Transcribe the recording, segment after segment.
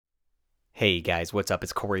Hey guys, what's up?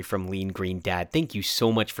 It's Corey from Lean Green Dad. Thank you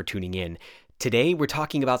so much for tuning in. Today we're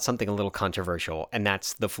talking about something a little controversial, and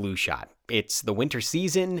that's the flu shot. It's the winter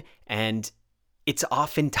season, and it's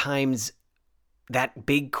oftentimes that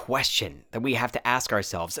big question that we have to ask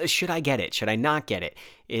ourselves. Should I get it? Should I not get it?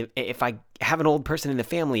 If I have an old person in the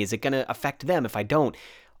family, is it going to affect them if I don't?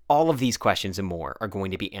 All of these questions and more are going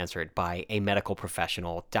to be answered by a medical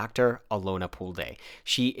professional, Dr. Alona Poolday.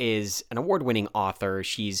 She is an award-winning author.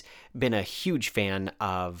 She's been a huge fan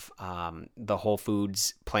of the Whole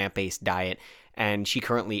Foods plant-based diet, and she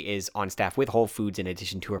currently is on staff with Whole Foods in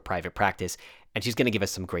addition to her private practice, and she's going to give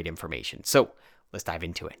us some great information. So let's dive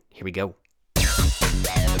into it. Here we go.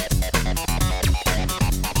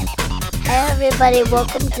 Hey everybody,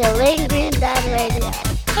 welcome to Lean Green Dad Radio.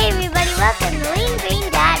 Hey everybody, welcome to Lean Green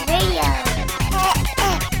Dad Radio.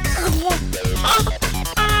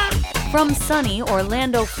 From sunny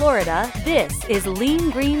Orlando, Florida, this is Lean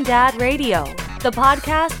Green Dad Radio, the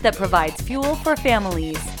podcast that provides fuel for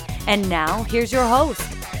families. And now, here's your host,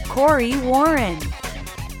 Corey Warren.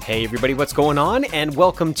 Hey everybody, what's going on? And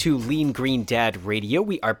welcome to Lean Green Dad Radio.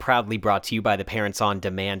 We are proudly brought to you by the Parents on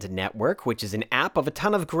Demand Network, which is an app of a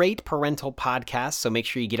ton of great parental podcasts. So make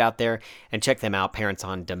sure you get out there and check them out,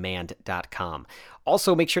 parentsondemand.com.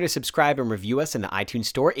 Also, make sure to subscribe and review us in the iTunes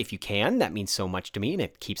store if you can. That means so much to me, and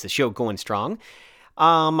it keeps the show going strong.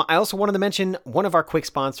 I also wanted to mention one of our quick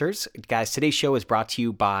sponsors. Guys, today's show is brought to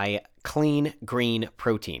you by Clean Green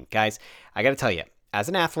Protein. Guys, I got to tell you, as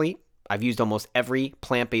an athlete, I've used almost every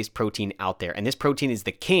plant-based protein out there, and this protein is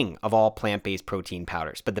the king of all plant-based protein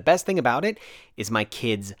powders. But the best thing about it is my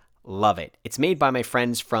kids love it. It's made by my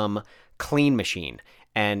friends from Clean Machine,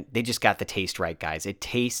 and they just got the taste right, guys. It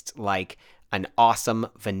tastes like an awesome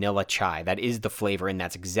vanilla chai. That is the flavor, and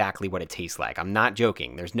that's exactly what it tastes like. I'm not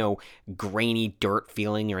joking. There's no grainy dirt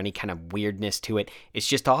feeling or any kind of weirdness to it. It's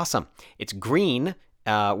just awesome. It's green,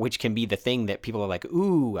 which can be the thing that people are like,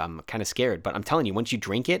 ooh, I'm kind of scared. But I'm telling you, once you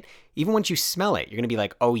drink it, even once you smell it, you're going to be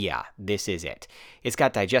like, oh yeah, this is it. It's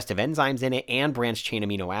got digestive enzymes in it and branched chain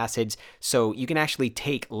amino acids, so you can actually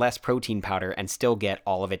take less protein powder and still get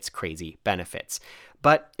all of its crazy benefits.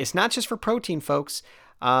 But it's not just for protein, folks.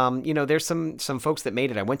 There's some folks that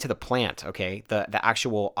made it. I went to the plant, okay, the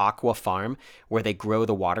actual aqua farm where they grow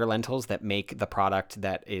the water lentils that make the product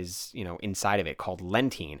that is, inside of it called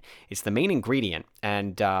Lentine. It's the main ingredient,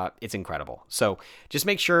 and it's incredible. So just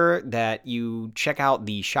make sure that you check out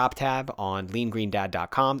the shop tab on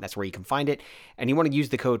leangreendad.com. That's where you can find it. And you want to use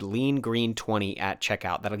the code LEANGREEN20 at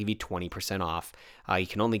checkout. That'll give you 20% off. You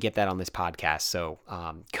can only get that on this podcast. So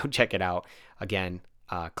go check it out. Again,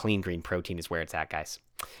 Clean Green Protein is where it's at, guys.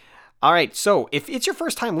 All right, so if it's your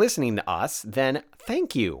first time listening to us, then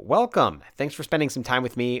thank you. Welcome. Thanks for spending some time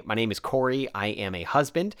with me. My name is Corey. I am a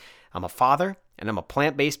husband, I'm a father, and I'm a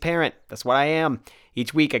plant-based parent. That's what I am.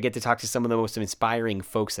 Each week, I get to talk to some of the most inspiring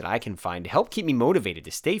folks that I can find to help keep me motivated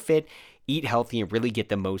to stay fit, eat healthy, and really get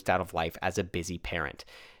the most out of life as a busy parent.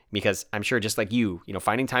 Because I'm sure just like you,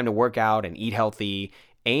 finding time to work out and eat healthy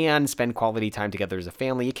and spend quality time together as a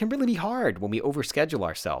family, it can really be hard when we overschedule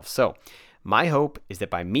ourselves. So my hope is that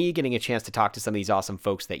by me getting a chance to talk to some of these awesome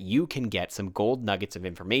folks, that you can get some gold nuggets of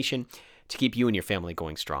information to keep you and your family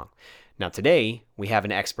going strong. Now today, we have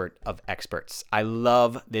an expert of experts. I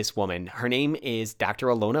love this woman. Her name is Dr.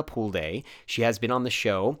 Alona Poolday. She has been on the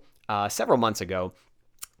show several months ago,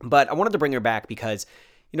 but I wanted to bring her back because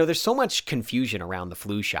there's so much confusion around the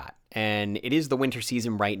flu shot, and it is the winter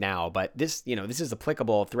season right now, but this is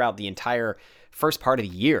applicable throughout the entire first part of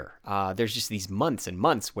the year. There's just these months and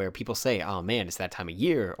months where people say, oh man, it's that time of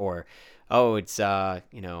year, or, oh, it's, I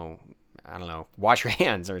don't know, wash your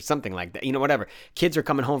hands or something like that, whatever. Kids are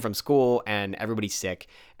coming home from school and everybody's sick.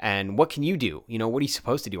 And what can you do? What are you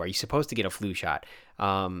supposed to do? Are you supposed to get a flu shot?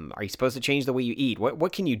 Are you supposed to change the way you eat?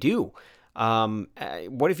 What can you do?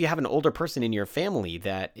 What if you have an older person in your family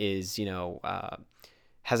that is,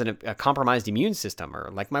 has a compromised immune system, or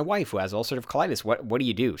like my wife who has ulcerative colitis? What do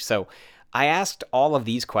you do? So I asked all of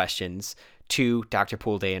these questions to Dr.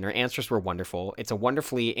 Poolday, and her answers were wonderful. It's a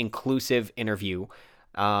wonderfully inclusive interview,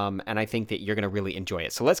 and I think that you're going to really enjoy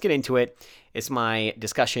it. So let's get into it. It's my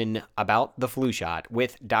discussion about the flu shot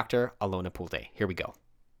with Dr. Alona Poolday. Here we go.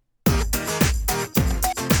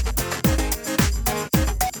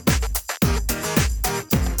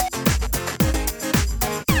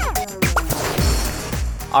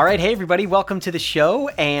 All right, hey everybody, welcome to the show,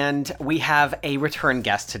 and we have a return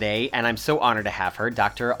guest today, and I'm so honored to have her,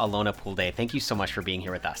 Dr. Alona Poolday. Thank you so much for being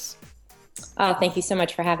here with us. Oh, thank you so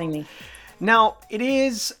much for having me. Now, it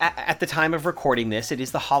is, at the time of recording this, it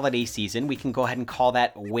is the holiday season. We can go ahead and call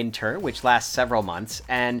that winter, which lasts several months,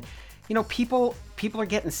 and people people are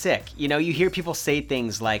getting sick. You know, you hear people say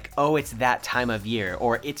things like, oh, it's that time of year,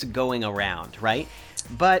 or it's going around, right?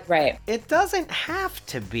 But it doesn't have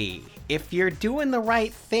to be. If you're doing the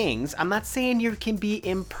right things, I'm not saying you can be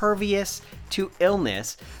impervious to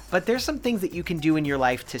illness, but there's some things that you can do in your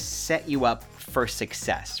life to set you up for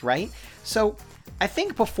success, right? So I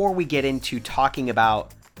think before we get into talking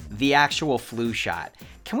about the actual flu shot,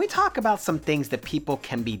 can we talk about some things that people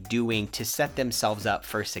can be doing to set themselves up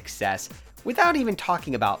for success without even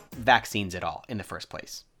talking about vaccines at all in the first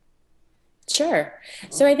place? Sure.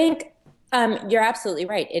 So I think you're absolutely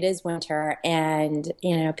right. It is winter, and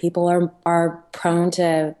people are prone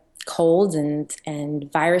to colds and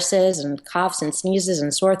viruses and coughs and sneezes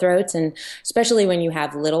and sore throats, and especially when you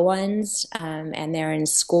have little ones and they're in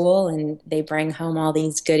school and they bring home all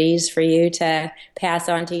these goodies for you to pass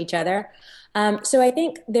on to each other. So I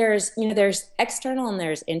think there's external and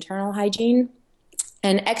there's internal hygiene.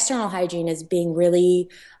 And external hygiene is being really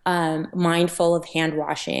mindful of hand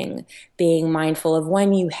washing, being mindful of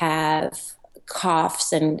when you have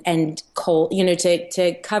coughs and cold,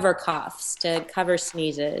 to cover coughs, to cover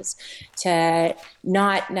sneezes, to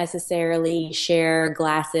not necessarily share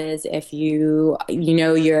glasses if you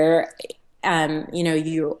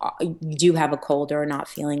do have a cold or are not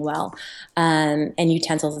feeling well, and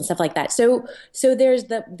utensils and stuff like that. So there's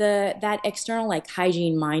that external like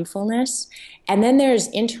hygiene mindfulness, and then there's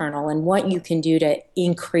internal and what you can do to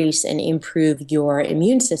increase and improve your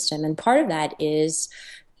immune system. And part of that is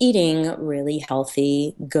eating really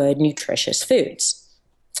healthy, good, nutritious foods.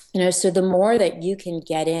 So the more that you can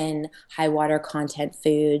get in high water content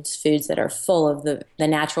foods that are full of the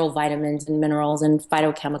natural vitamins and minerals and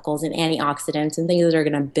phytochemicals and antioxidants and things that are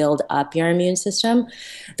going to build up your immune system,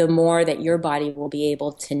 the more that your body will be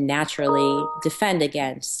able to naturally defend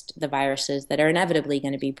against the viruses that are inevitably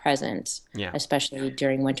going to be present, especially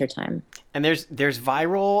during wintertime. And there's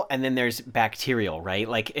viral and then there's bacterial, right?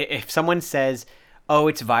 Like if someone says, oh,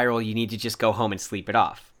 it's viral, you need to just go home and sleep it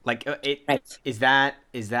off. Like is that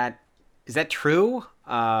true?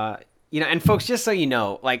 And folks, just so you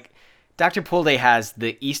know, like Dr. Poolday has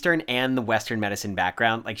the Eastern and the Western medicine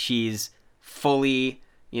background. Like she's fully,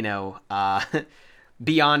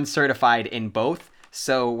 beyond certified in both.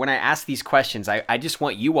 So when I ask these questions, I just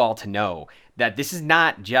want you all to know that this is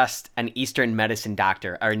not just an Eastern medicine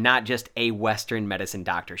doctor or not just a Western medicine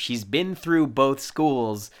doctor. She's been through both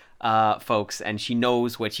schools, folks, and she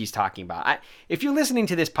knows what she's talking about. If you're listening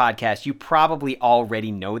to this podcast, you probably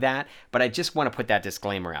already know that, but I just want to put that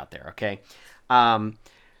disclaimer out there, okay?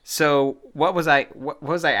 So what was I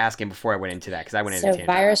asking before I went into that? Because I went into so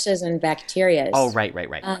viruses and bacteria. Oh, right.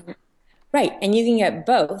 Right, and you can get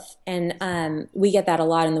both, and we get that a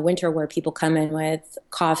lot in the winter where people come in with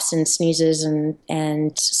coughs and sneezes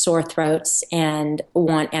and sore throats and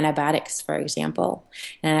want antibiotics, for example.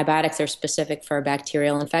 And antibiotics are specific for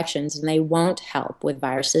bacterial infections, and they won't help with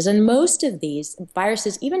viruses. And most of these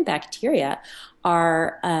viruses, even bacteria,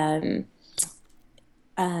 are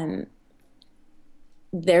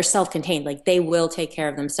they're self-contained. Like they will take care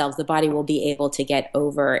of themselves. The body will be able to get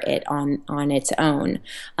over it on its own.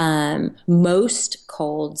 Most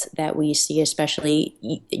colds that we see, especially,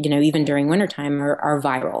 even during wintertime, are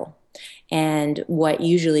viral. And what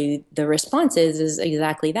usually the response is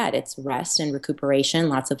exactly that. It's rest and recuperation,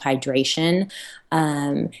 lots of hydration,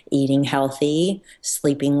 eating healthy,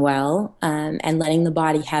 sleeping well, and letting the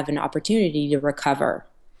body have an opportunity to recover.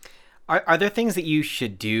 Are there things that you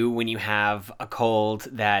should do when you have a cold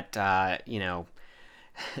that,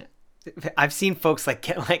 I've seen folks like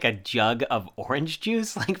get like a jug of orange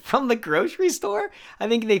juice like from the grocery store. I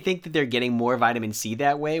think they think that they're getting more vitamin C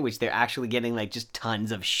that way, which they're actually getting like just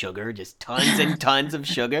tons of sugar, just tons and tons of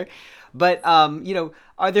sugar. But,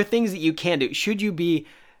 are there things that you can do? Should you be,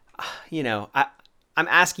 I'm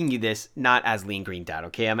asking you this not as Lean Green Dad,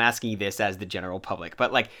 okay? I'm asking you this as the general public.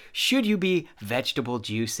 But like, should you be vegetable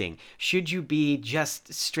juicing? Should you be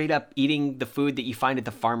just straight up eating the food that you find at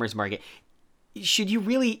the farmer's market?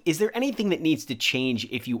 Is there anything that needs to change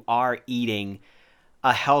if you are eating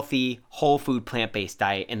a healthy, whole food, plant-based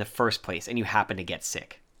diet in the first place and you happen to get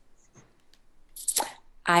sick?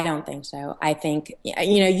 I don't think so. I think,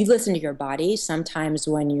 you listen to your body. Sometimes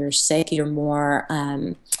when you're sick, you're more,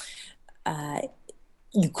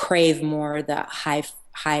 you crave more the high,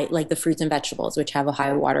 like the fruits and vegetables, which have a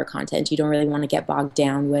high water content. You don't really want to get bogged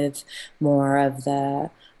down with more of the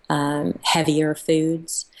heavier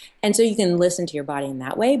foods. And so you can listen to your body in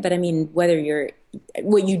that way. But I mean, what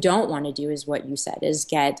you don't want to do is what you said, is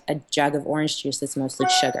get a jug of orange juice that's mostly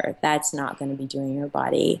sugar. That's not going to be doing your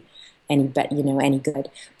body any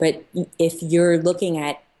good. But if you're looking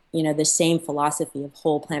at the same philosophy of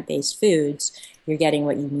whole plant-based foods, you're getting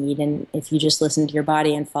what you need. And if you just listen to your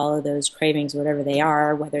body and follow those cravings, whatever they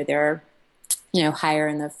are, whether they're, higher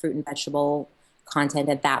in the fruit and vegetable content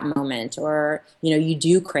at that moment, or, you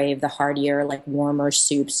do crave the heartier, like warmer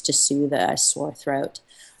soups to soothe a sore throat,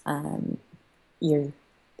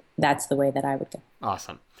 that's the way that I would go.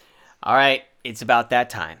 Awesome. All right. It's about that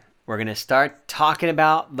time. We're going to start talking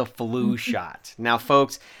about the flu shot. Now,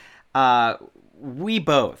 folks, we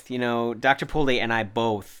both, Dr. Pooley and I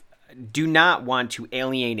both do not want to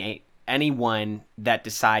alienate anyone that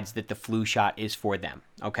decides that the flu shot is for them,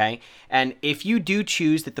 okay? And if you do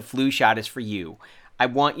choose that the flu shot is for you, I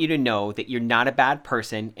want you to know that you're not a bad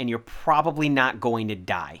person and you're probably not going to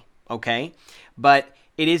die, okay? But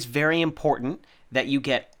it is very important that you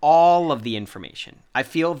get all of the information. I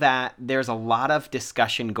feel that there's a lot of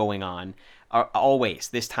discussion going on always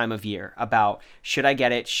this time of year about should I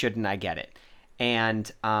get it, shouldn't I get it?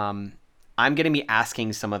 And I'm going to be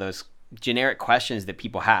asking some of those generic questions that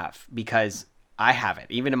people have because I have it,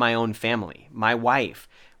 even in my own family. My wife,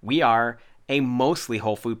 we are a mostly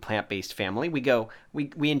whole food plant-based family.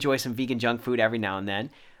 We enjoy some vegan junk food every now and then,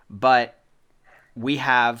 but we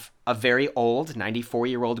have a very old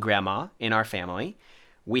 94-year-old grandma in our family.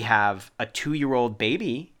 We have a 2-year-old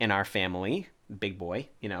baby in our family, big boy,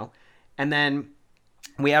 and then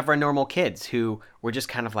we have our normal kids who we're just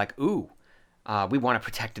kind of like, ooh, we want to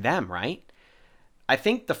protect them, right? I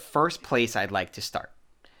think the first place I'd like to start,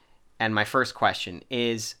 and my first question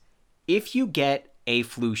is, if you get a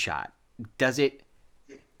flu shot, does it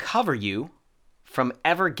cover you from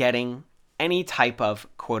ever getting any type of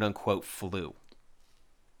quote-unquote flu?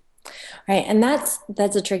 Right. And that's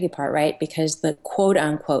a tricky part, right? Because the quote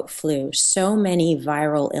unquote flu, so many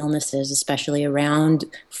viral illnesses, especially around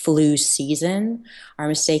flu season, are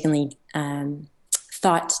mistakenly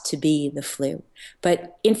thought to be the flu.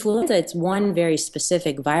 But influenza, it's one very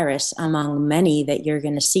specific virus among many that you're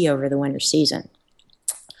going to see over the winter season.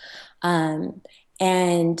 And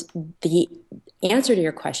the answer to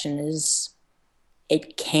your question is,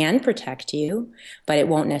 it can protect you, but it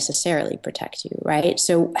won't necessarily protect you, right?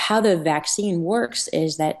 So how the vaccine works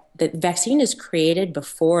is that the vaccine is created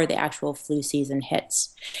before the actual flu season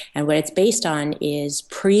hits. And what it's based on is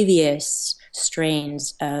previous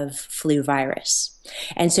strains of flu virus.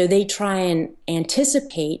 And so they try and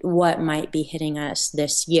anticipate what might be hitting us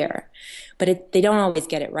this year, but they don't always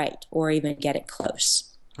get it right or even get it close.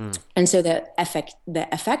 And so the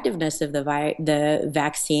effectiveness of the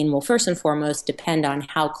vaccine will first and foremost depend on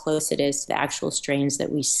how close it is to the actual strains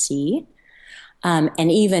that we see, and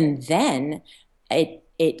even then,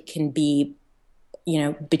 it can be,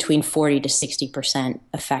 between 40 to 60%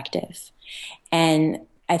 effective. And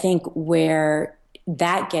I think where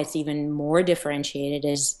that gets even more differentiated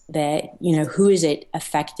is that, who is it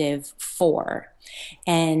effective for?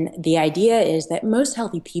 And the idea is that most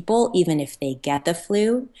healthy people, even if they get the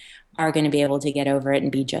flu, are going to be able to get over it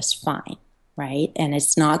and be just fine, right? And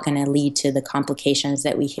it's not going to lead to the complications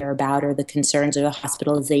that we hear about or the concerns of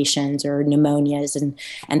hospitalizations or pneumonias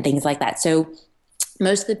and things like that. So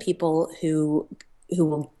most of the people who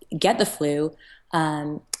will get the flu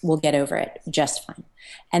will get over it just fine.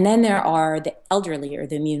 And then there are the elderly or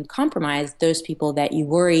the immune compromised, those people that you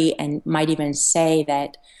worry and might even say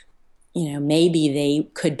that, maybe they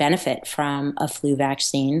could benefit from a flu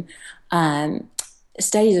vaccine.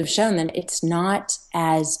 Studies have shown that it's not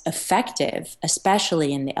as effective,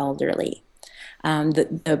 especially in the elderly,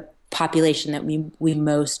 the population that we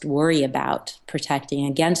most worry about protecting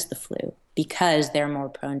against the flu, because they're more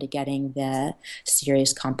prone to getting the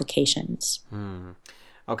serious complications.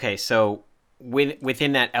 Okay, so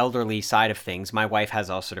within that elderly side of things, my wife has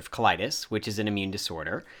ulcerative colitis, which is an immune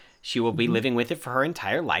disorder. She will be living with it for her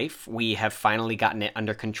entire life. We have finally gotten it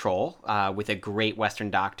under control with a great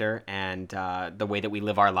Western doctor and the way that we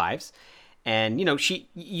live our lives. And,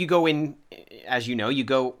 you go in, as you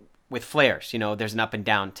go with flares. There's an up and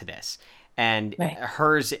down to this. And right.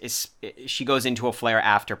 Hers is, she goes into a flare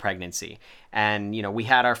after pregnancy. And, we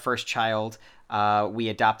had our first child. We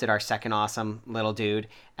adopted our second awesome little dude.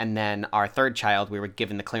 And then our third child, we were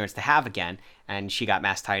given the clearance to have again. And she got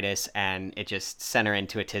mastitis, and it just sent her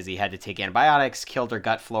into a tizzy. Had to take antibiotics, killed her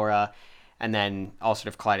gut flora. And then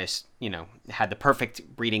ulcerative colitis, had the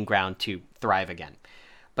perfect breeding ground to thrive again.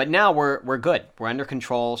 But now we're good. We're under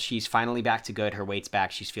control. She's finally back to good. Her weight's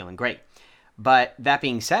back. She's feeling great. But that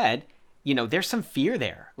being said, there's some fear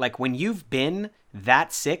there. Like when you've been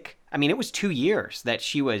that sick, it was 2 years that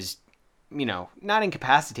she was, not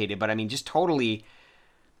incapacitated, but just totally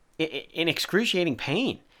in excruciating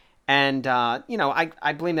pain. And,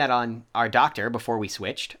 I blame that on our doctor before we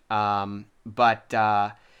switched.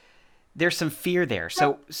 But there's some fear there.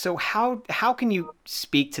 So how can you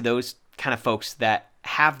speak to those kind of folks that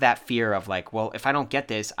have that fear of like, well, if I don't get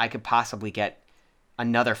this, I could possibly get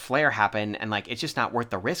another flare happen, and like it's just not worth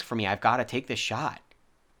the risk for me. I've got to take this shot.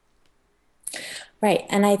 Right.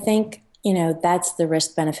 And I think, that's the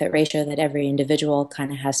risk benefit ratio that every individual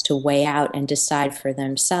kind of has to weigh out and decide for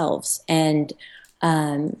themselves. And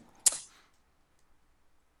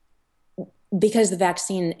because the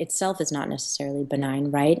vaccine itself is not necessarily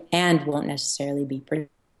benign, right? And won't necessarily be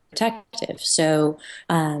protective. So,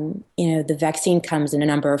 the vaccine comes in a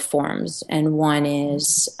number of forms. And one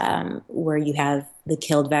is where you have the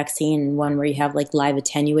killed vaccine, and one where you have like live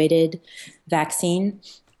attenuated vaccine.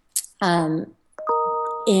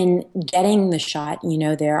 In getting the shot,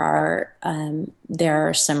 there are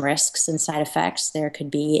some risks and side effects. There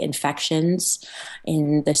could be infections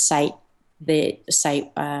in the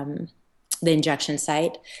injection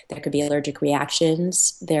site. There could be allergic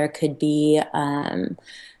reactions. There could be, some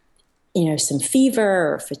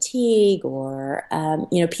fever or fatigue, or,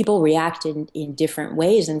 people react in different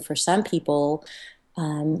ways. And for some people,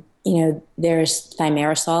 there's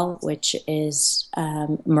thimerosal, which is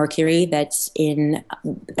mercury that's in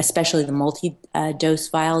especially the multi-dose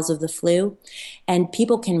vials of the flu. And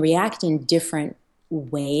people can react in different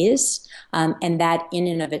ways, and that in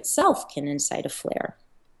and of itself can incite a flare.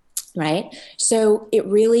 Right? So it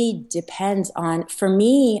really depends on, for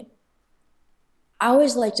me, I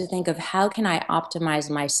always like to think of how can I optimize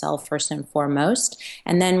myself first and foremost,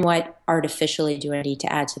 and then what artificially do I need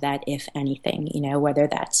to add to that, if anything, whether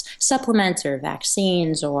that's supplements or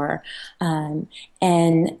vaccines or,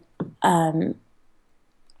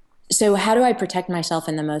 so how do I protect myself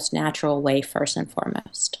in the most natural way first and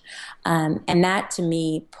foremost? And that to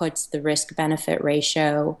me puts the risk benefit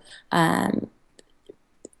ratio,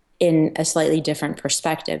 in a slightly different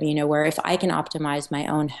perspective, where if I can optimize my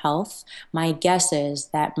own health, my guess is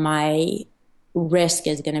that my risk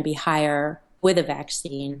is going to be higher with a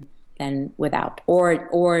vaccine than without,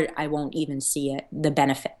 or I won't even see the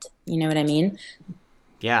benefit. You know what I mean?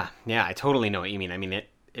 Yeah, I totally know what you mean. I mean,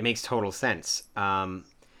 it makes total sense.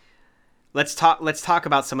 Let's talk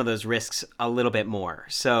about some of those risks a little bit more.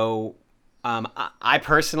 So, I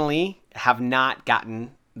personally have not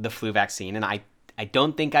gotten the flu vaccine, and I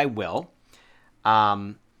don't think I will,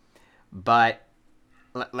 but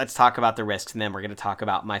let's talk about the risks, and then we're going to talk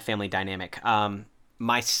about my family dynamic.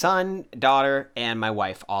 My son, daughter, and my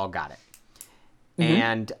wife all got it,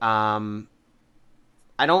 and I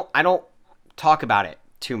don't talk about it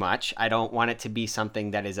too much. I don't want it to be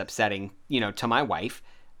something that is upsetting, to my wife,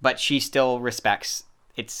 but she still respects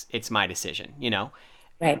it's my decision,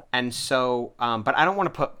 Right. And so, but I don't want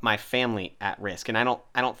to put my family at risk, and I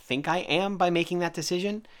don't think I am by making that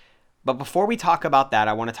decision. But before we talk about that,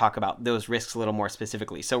 I want to talk about those risks a little more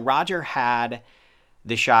specifically. So Roger had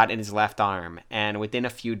the shot in his left arm, and within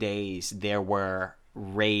a few days, there were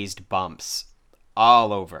raised bumps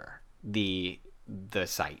all over the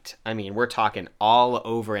site. I mean, we're talking all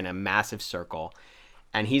over in a massive circle.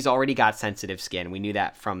 And he's already got sensitive skin. We knew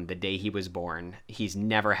that from the day he was born. He's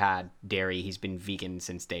never had dairy. He's been vegan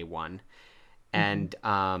since day one. And,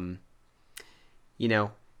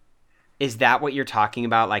 is that what you're talking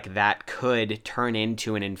about? Like that could turn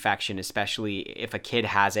into an infection, especially if a kid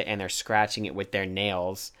has it and they're scratching it with their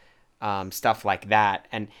nails, stuff like that.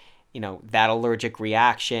 And, that allergic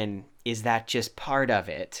reaction, is that just part of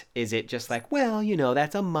it? Is it just like, well,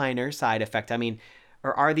 that's a minor side effect? I mean,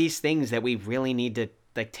 or are these things that we really need to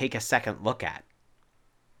take a second look at?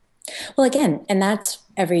 Well, again, and that's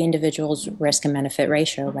every individual's risk and benefit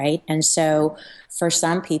ratio, right? And so for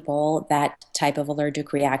some people, that type of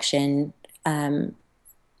allergic reaction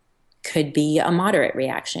could be a moderate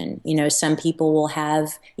reaction. Some people will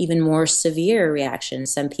have even more severe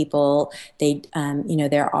reactions. Some people,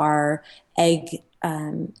 there are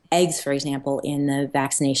eggs, for example, in the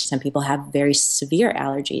vaccination. Some people have very severe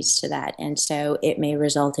allergies to that. And so it may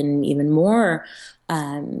result in even more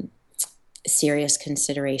serious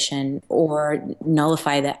consideration or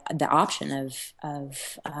nullify the option of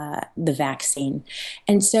the vaccine.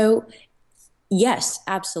 And so, yes,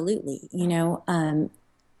 absolutely.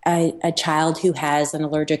 A child who has an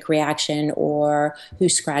allergic reaction or who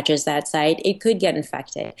scratches that site, it could get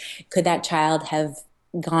infected. Could that child have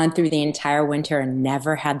gone through the entire winter and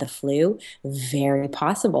never had the flu? Very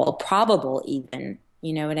possible, probable even.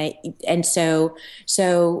 And so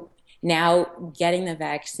now getting the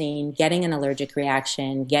vaccine, getting an allergic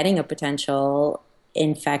reaction, getting a potential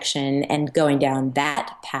infection, and going down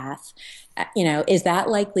that path, is that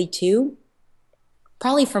likely too?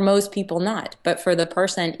 Probably for most people not, but for the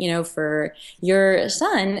person, for your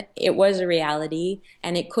son, it was a reality,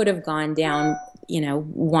 and it could have gone down,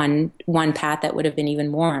 one path that would have been even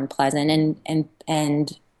more unpleasant,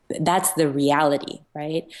 and that's the reality,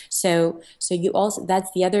 right? So you also,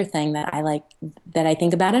 that's the other thing that I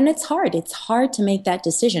think about, and it's hard. It's hard to make that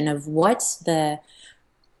decision of what's the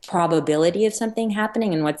probability of something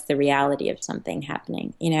happening and what's the reality of something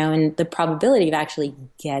happening, and the probability of actually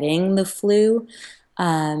getting the flu,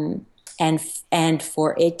 and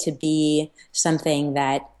for it to be something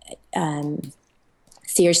that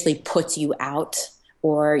seriously puts you out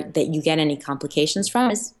or that you get any complications from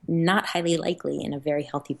is not highly likely in a very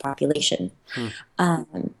healthy population.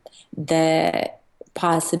 The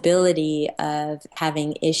possibility of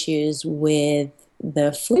having issues with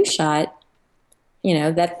the flu shot,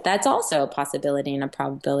 that's also a possibility and a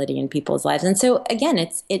probability in people's lives. And so again,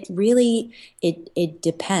 it really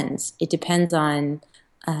depends. It depends on,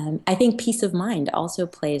 I think peace of mind also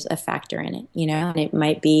plays a factor in it, and it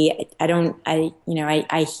might be,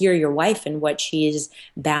 I hear your wife and what she's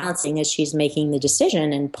balancing as she's making the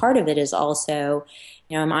decision. And part of it is also,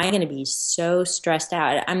 am I going to be so stressed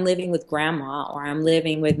out? I'm living with grandma or I'm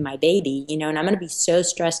living with my baby, and I'm going to be so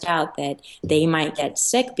stressed out that they might get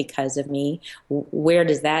sick because of me. Where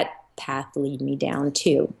does that path lead me down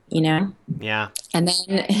to, Yeah. And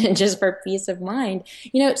then just for peace of mind,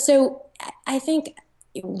 so I think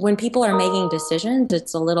when people are making decisions,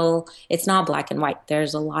 it's not black and white.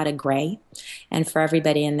 There's a lot of gray. And for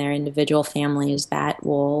everybody in their individual families, that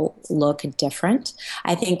will look different.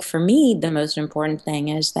 I think for me, the most important thing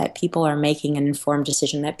is that people are making an informed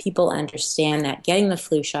decision, that people understand that getting the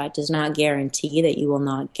flu shot does not guarantee that you will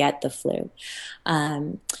not get the flu.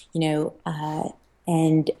 And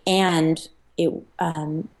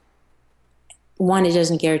one, it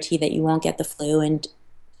doesn't guarantee that you won't get the flu. And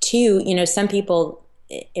two, some people,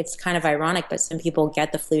 it's kind of ironic, but some people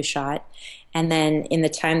get the flu shot and then in the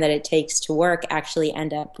time that it takes to work actually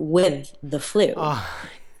end up with the flu.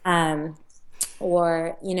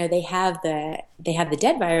 Or, they have the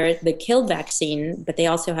dead virus, the killed vaccine, but they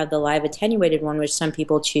also have the live attenuated one, which some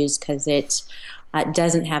people choose because it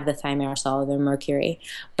doesn't have the thimerosal or the mercury.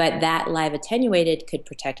 But that live attenuated could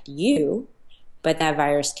protect you, but that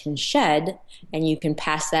virus can shed, and you can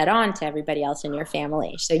pass that on to everybody else in your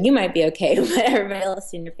family. So you might be okay, but everybody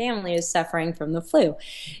else in your family is suffering from the flu.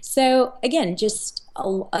 So again, just a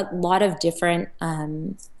lot of different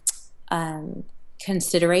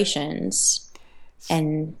considerations.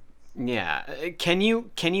 And yeah, can you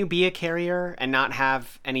be a carrier and not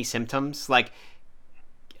have any symptoms? Like,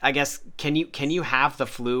 I guess can you have the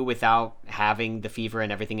flu without having the fever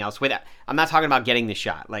and everything else? I'm not talking about getting the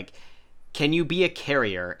shot. Like, can you be a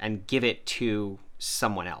carrier and give it to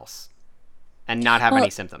someone else and not have any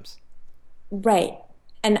symptoms? Right.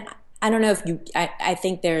 And I don't know if I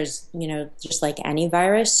think there's, just like any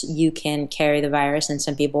virus, you can carry the virus, and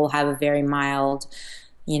some people have a very mild,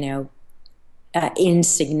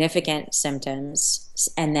 insignificant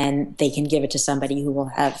symptoms, and then they can give it to somebody who will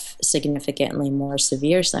have significantly more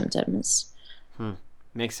severe symptoms.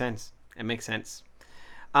 Makes sense. It makes sense.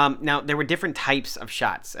 Now, there were different types of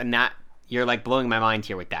shots, and that you're like blowing my mind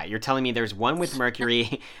here with that. You're telling me there's one with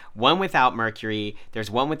mercury, one without mercury, there's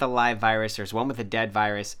one with a live virus, there's one with a dead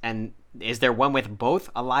virus, and is there one with both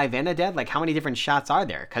a live and a dead? Like, how many different shots are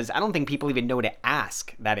there? Because I don't think people even know to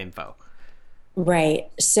ask that info. Right.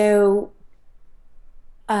 So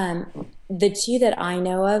the two that I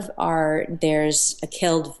know of are there's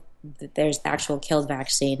the actual killed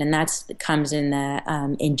vaccine, and that comes in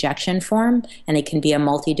the injection form, and it can be a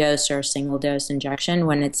multi-dose or a single-dose injection.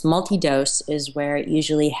 When it's multi-dose is where it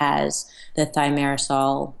usually has the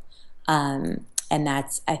thimerosal, and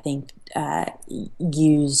that's, I think,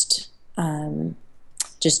 used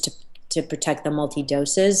just to protect the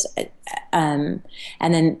multi-doses. And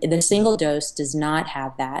then the single-dose does not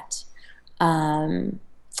have that.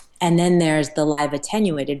 And then there's the live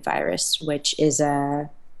attenuated virus, which is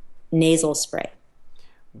a nasal spray.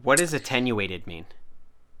 What does attenuated mean?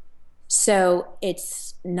 So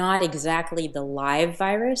it's not exactly the live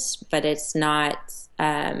virus, but it's not.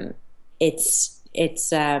 They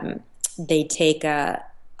take a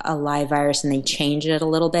live virus and they change it a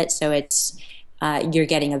little bit, so it's you're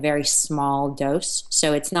getting a very small dose.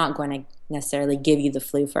 So it's not going to necessarily give you the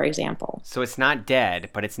flu, for example. So it's not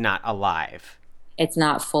dead, but it's not alive. It's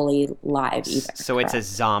not fully live either. So correct.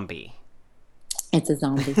 It's a zombie. It's a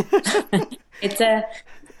zombie.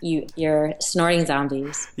 You're snorting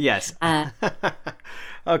zombies. Yes.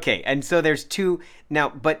 Okay, and so there's two now,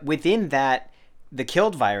 but within that, the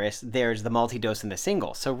killed virus, there's the multi-dose and the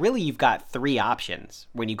single. So really, you've got three options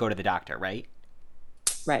when you go to the doctor, right?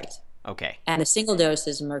 Right. Okay. And a single dose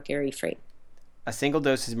is mercury free. A single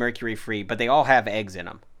dose is mercury free, but they all have eggs in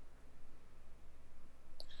them.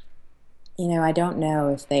 I don't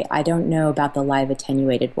know I don't know about the live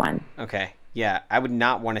attenuated one. Okay. Yeah, I would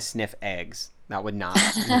not want to sniff eggs. That would not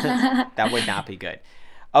that would not be good.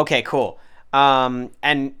 Okay, cool.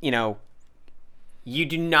 And you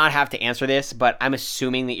do not have to answer this, but I'm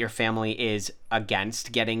assuming that your family is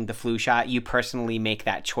against getting the flu shot. You personally make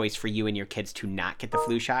that choice for you and your kids to not get the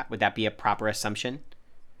flu shot. Would that be a proper assumption?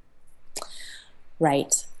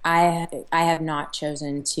 Right. I have not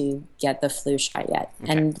chosen to get the flu shot yet.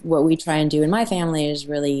 Okay. And what we try and do in my family is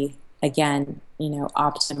really, again,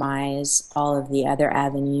 optimize all of the other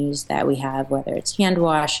avenues that we have, whether it's hand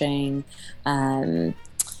washing,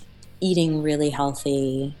 eating really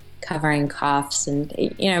healthy, covering coughs. And,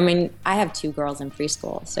 I have 2 girls in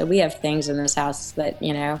preschool. So we have things in this house that,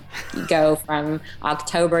 go from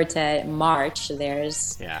October to March.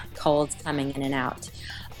 There's colds coming in and out.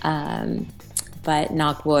 But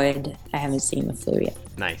knock wood, I haven't seen the flu yet.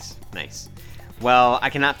 Nice. Well, I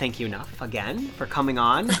cannot thank you enough again for coming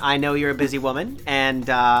on. I know you're a busy woman, and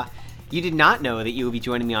you did not know that you would be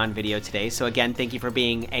joining me on video today. So again, thank you for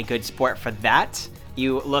being a good sport for that.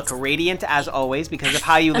 You look radiant as always because of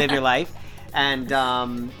how you live your life. And,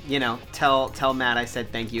 tell Matt I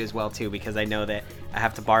said thank you as well, too, because I know that I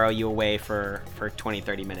have to borrow you away for 20,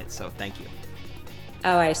 30 minutes. So thank you.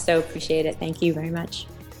 Oh, I so appreciate it. Thank you very much.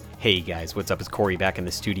 Hey guys, what's up? It's Corey back in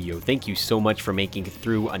the studio. Thank you so much for making it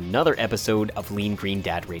through another episode of Lean Green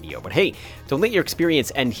Dad Radio. But hey, don't let your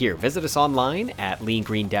experience end here. Visit us online at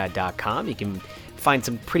leangreendad.com. You can find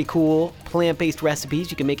some pretty cool plant-based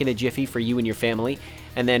recipes you can make in a jiffy for you and your family.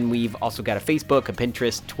 And then we've also got a Facebook, a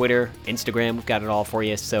Pinterest, Twitter, Instagram. We've got it all for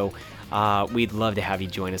you. So we'd love to have you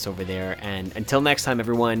join us over there. And until next time,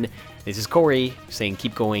 everyone, this is Corey saying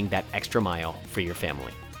keep going that extra mile for your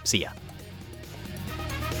family. See ya.